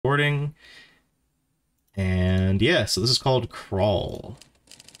recording. And yeah, so this is called Crawl.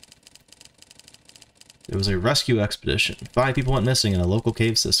 There was a rescue expedition. 5 people went missing in a local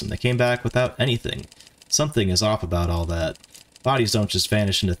cave system. They came back without anything. Something is off about all that. Bodies don't just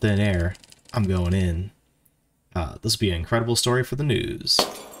vanish into thin air. I'm going in. This will be an incredible story for the news.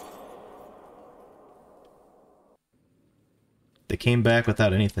 They came back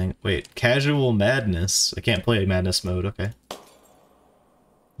without anything. Wait, casual madness. I can't play madness mode, okay.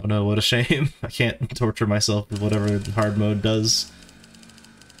 Oh no, what a shame. I can't torture myself with whatever hard mode does.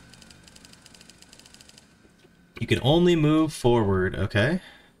 You can only move forward, okay?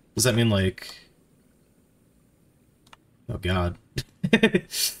 Does that mean like... Oh god.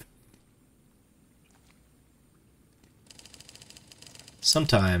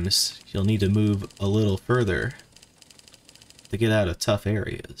 Sometimes you'll need to move a little further to get out of tough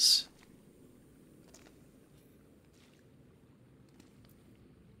areas.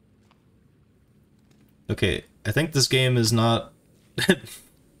 Okay, I think this game is not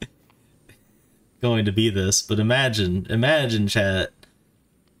going to be this, but imagine, chat,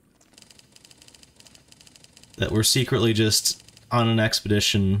 that we're secretly just on an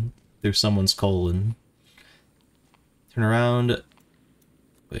expedition through someone's colon. Turn around.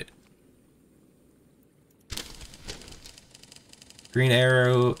 Wait. Green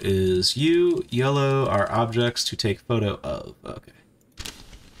arrow is you, yellow are objects to take photo of. Okay.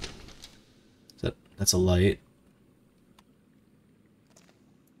 That's a light.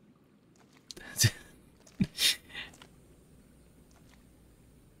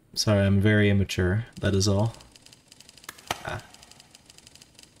 Sorry, I'm very immature. That is all.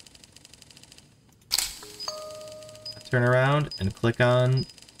 Turn around and click on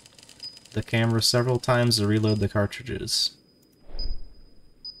the camera several times to reload the cartridges.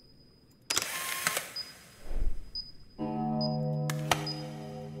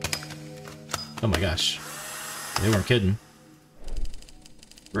 Oh my gosh. They weren't kidding.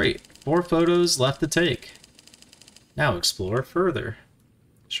 Great. 4 photos left to take. Now explore further.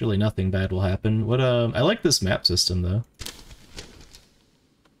 Surely nothing bad will happen. What, I like this map system, though.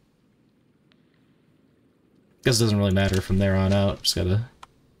 Guess it doesn't really matter from there on out. Just gotta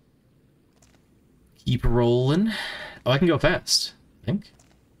keep rolling. Oh, I can go fast, I think.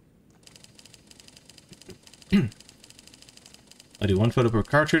 I do 1 photo per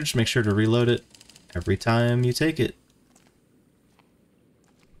cartridge. Make sure to reload it every time you take it.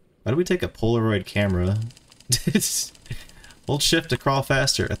 Why do we take a Polaroid camera? Hold shift to crawl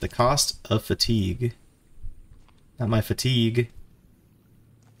faster at the cost of fatigue. Not my fatigue.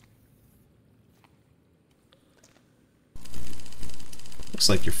 Looks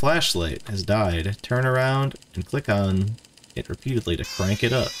like your flashlight has died. Turn around and click on it repeatedly to crank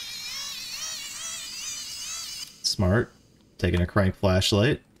it up. Smart. Taking a crank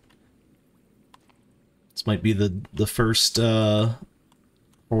flashlight. This might be the first horror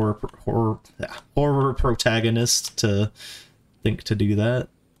protagonist to think to do that.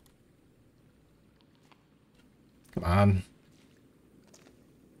 Come on.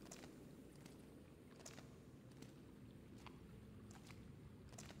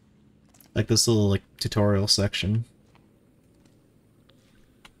 Like this little like tutorial section.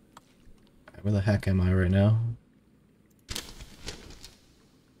 Where the heck am I right now?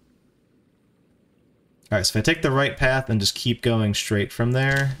 Alright, so if I take the right path and just keep going straight from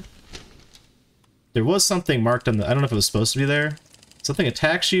there... There was something marked on the... I don't know if it was supposed to be there. Something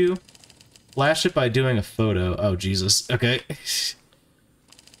attacks you. Flash it by doing a photo. Oh, Jesus. Okay.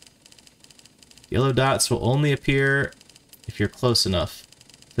 Yellow dots will only appear if you're close enough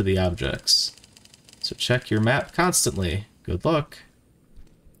to the objects. So check your map constantly. Good luck.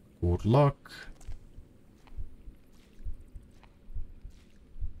 Good luck.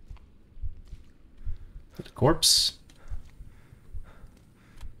 The corpse.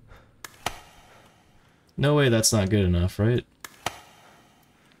 No way that's not good enough, right?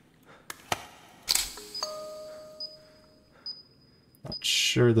 Not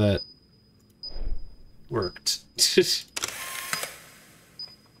sure that worked.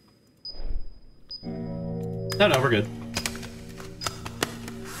 No, we're good.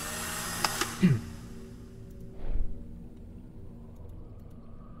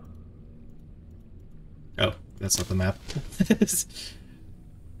 Oh, that's not the map.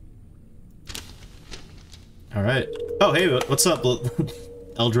 Alright. Oh, hey, what's up,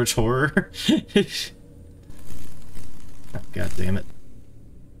 Eldritch Horror? Oh, God damn it.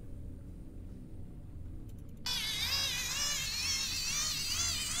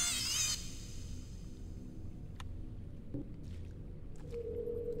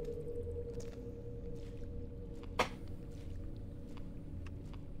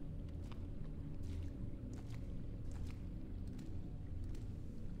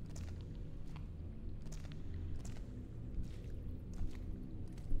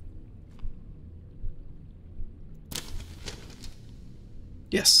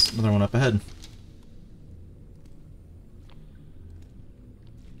 Yes, another one up ahead.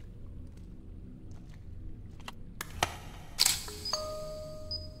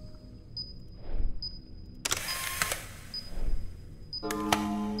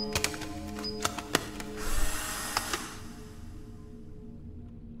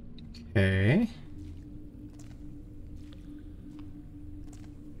 Okay.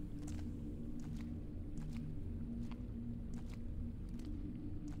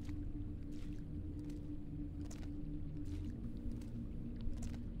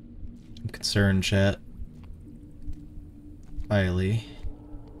 I'm concerned, chat. Highly.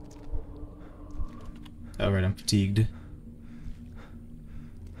 Alright, I'm fatigued.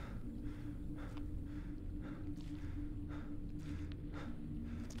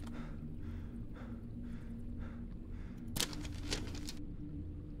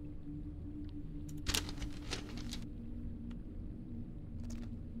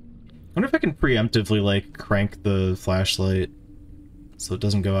 I wonder if I can preemptively, like, crank the flashlight so it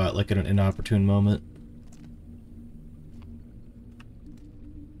doesn't go out, like, at an inopportune moment.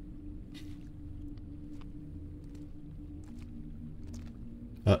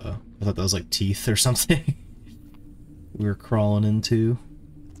 Uh-oh. I thought that was, like, teeth or something we were crawling into.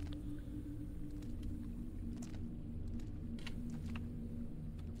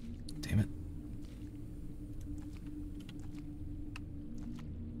 Damn it.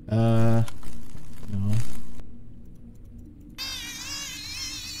 No.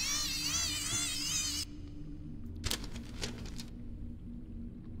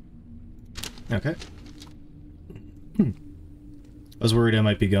 Okay. I was worried I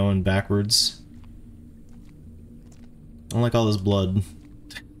might be going backwards. I don't like all this blood.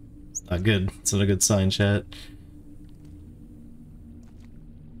 It's not good. It's not a good sign, chat.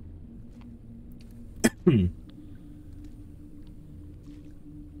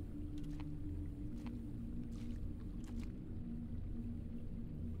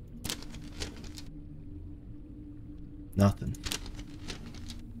 Nothing.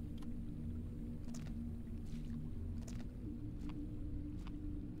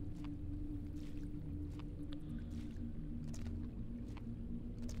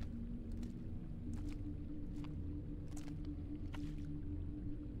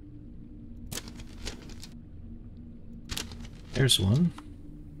 There's one.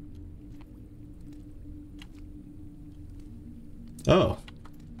 Oh.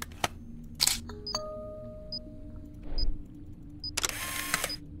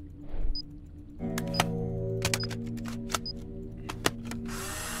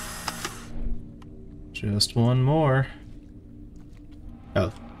 Just one more.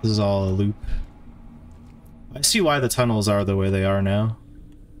 Oh, this is all a loop. I see why the tunnels are the way they are now.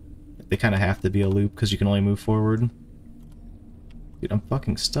 They kind of have to be a loop because you can only move forward. Dude, I'm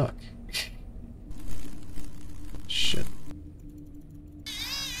fucking stuck. Shit.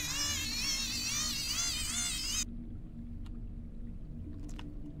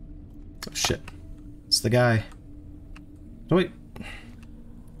 Oh shit. It's the guy. Oh wait. Dude,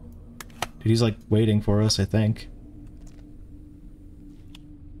 he's like waiting for us, I think.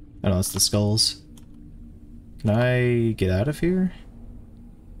 Oh no, it's the skulls. Can I get out of here?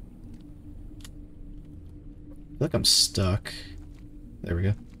 I feel like I'm stuck. There we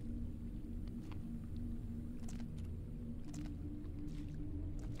go.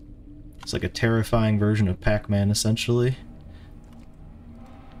 It's like a terrifying version of Pac-Man, essentially.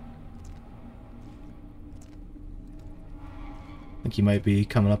 I think he might be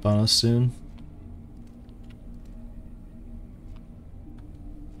coming up on us soon.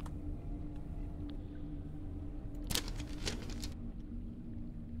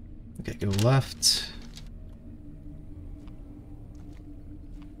 Okay, go left.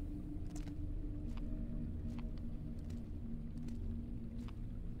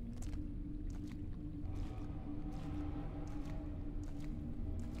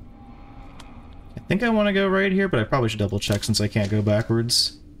 I think I want to go right here, but I probably should double check since I can't go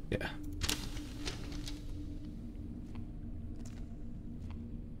backwards. Yeah.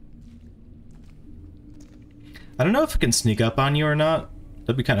 I don't know if it can sneak up on you or not.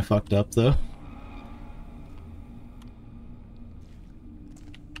 That'd be kind of fucked up, though.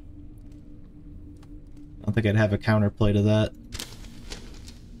 I don't think I'd have a counterplay to that.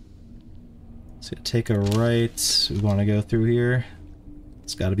 So take a right. We want to go through here.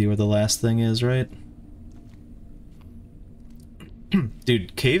 It's got to be where the last thing is, right?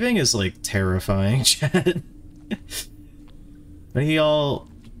 Dude, caving is, like, terrifying, chat. When y'all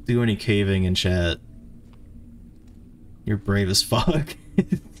do any caving in chat, you're brave as fuck. I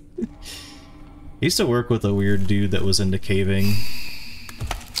used to work with a weird dude that was into caving.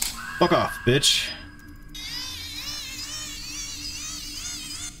 Fuck off, bitch.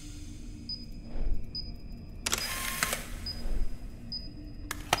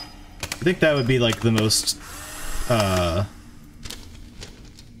 I think that would be like the most,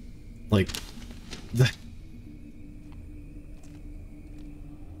 like, the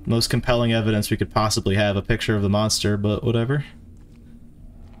most compelling evidence we could possibly have, a picture of the monster, but whatever.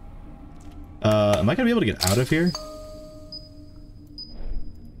 Am I gonna be able to get out of here?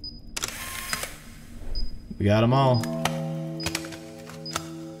 We got them all.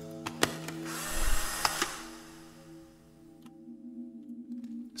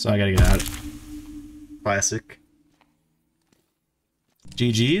 So I gotta get out. Classic.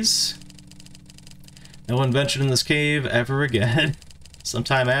 GG's. No one ventured in this cave ever again.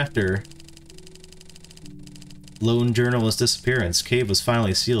 Sometime after lone journalist's disappearance, cave was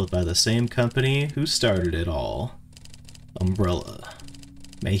finally sealed by the same company who started it all. Umbrella.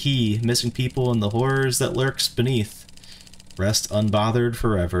 May he, missing people, and the horrors that lurks beneath rest unbothered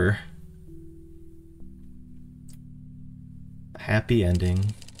forever. A happy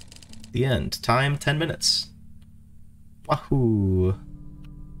ending. The end. Time 10 minutes. Wahoo!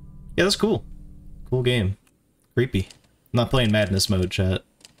 Yeah, that's cool. Cool game. Creepy. I'm not playing Madness mode, chat.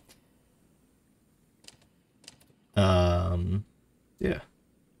 Yeah.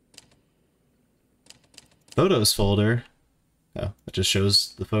 Photos folder. Oh, it just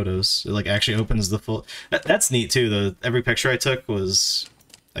shows the photos. It, like, actually opens the full... That's neat, too. Every picture I took was...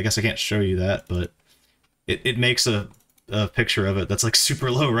 I guess I can't show you that, but... It makes a picture of it that's, like, super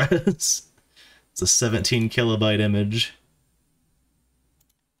low res. It's a 17 kilobyte image.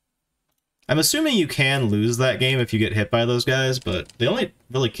 I'm assuming you can lose that game if you get hit by those guys, but they only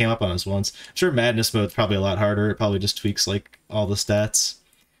really came up on us once. I'm sure Madness mode's probably a lot harder. It probably just tweaks, like, all the stats.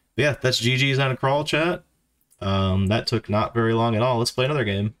 But yeah, that's GG's on a crawl, chat. That took not very long at all. Let's play another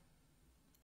game.